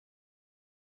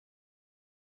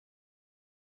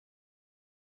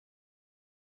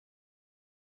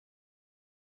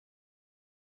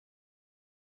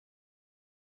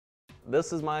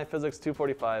This is my Physics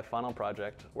 245 final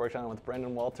project, worked on with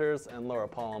Brandan Walters and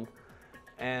Pollum.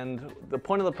 And the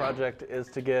point of the project is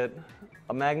to get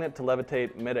a magnet to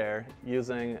levitate midair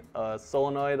using a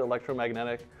solenoid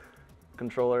electromagnetic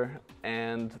controller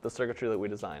and the circuitry that we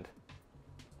designed.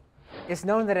 It's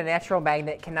known that a natural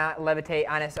magnet cannot levitate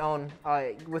on its own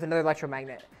with another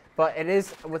electromagnet, but it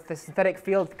is with the synthetic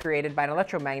field created by an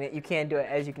electromagnet, you can do it,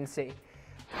 as you can see.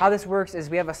 How this works is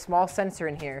we have a small sensor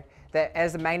in here that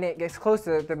as the magnet gets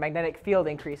closer, the magnetic field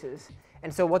increases.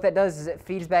 And so what that does is it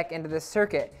feeds back into this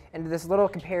circuit, into this little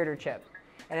comparator chip.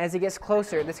 And as it gets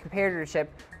closer, this comparator chip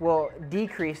will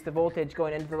decrease the voltage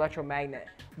going into the electromagnet,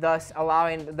 thus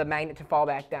allowing the magnet to fall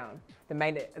back down.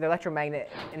 The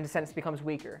electromagnet, in a sense, becomes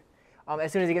weaker.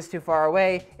 As soon as it gets too far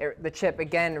away, the chip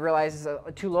again realizes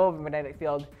too low of a magnetic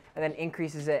field and then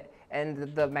increases it,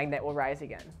 and the magnet will rise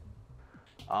again.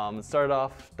 It started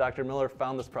off, Dr. Miller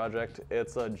found this project.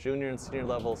 It's a junior and senior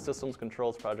level systems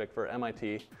controls project for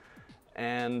MIT.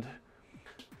 And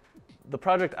the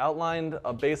project outlined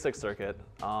a basic circuit.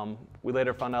 We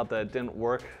later found out that it didn't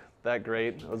work that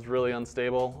great. It was really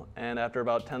unstable, and after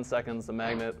about 10 seconds, the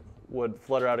magnet would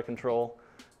flutter out of control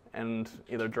and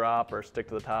either drop or stick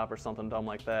to the top or something dumb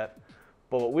like that.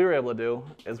 But what we were able to do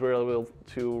is we were able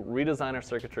to redesign our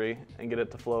circuitry and get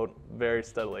it to float very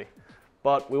steadily.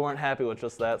 But we weren't happy with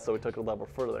just that, so we took it a level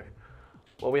further.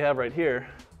 What we have right here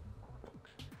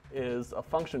is a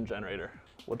function generator.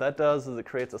 What that does is it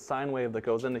creates a sine wave that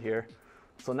goes into here.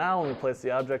 So now when we place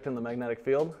the object in the magnetic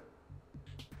field,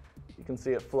 you can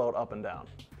see it float up and down.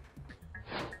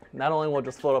 Not only will it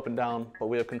just float up and down, but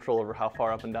we have control over how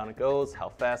far up and down it goes, how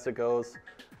fast it goes,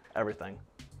 everything.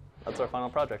 That's our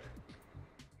final project.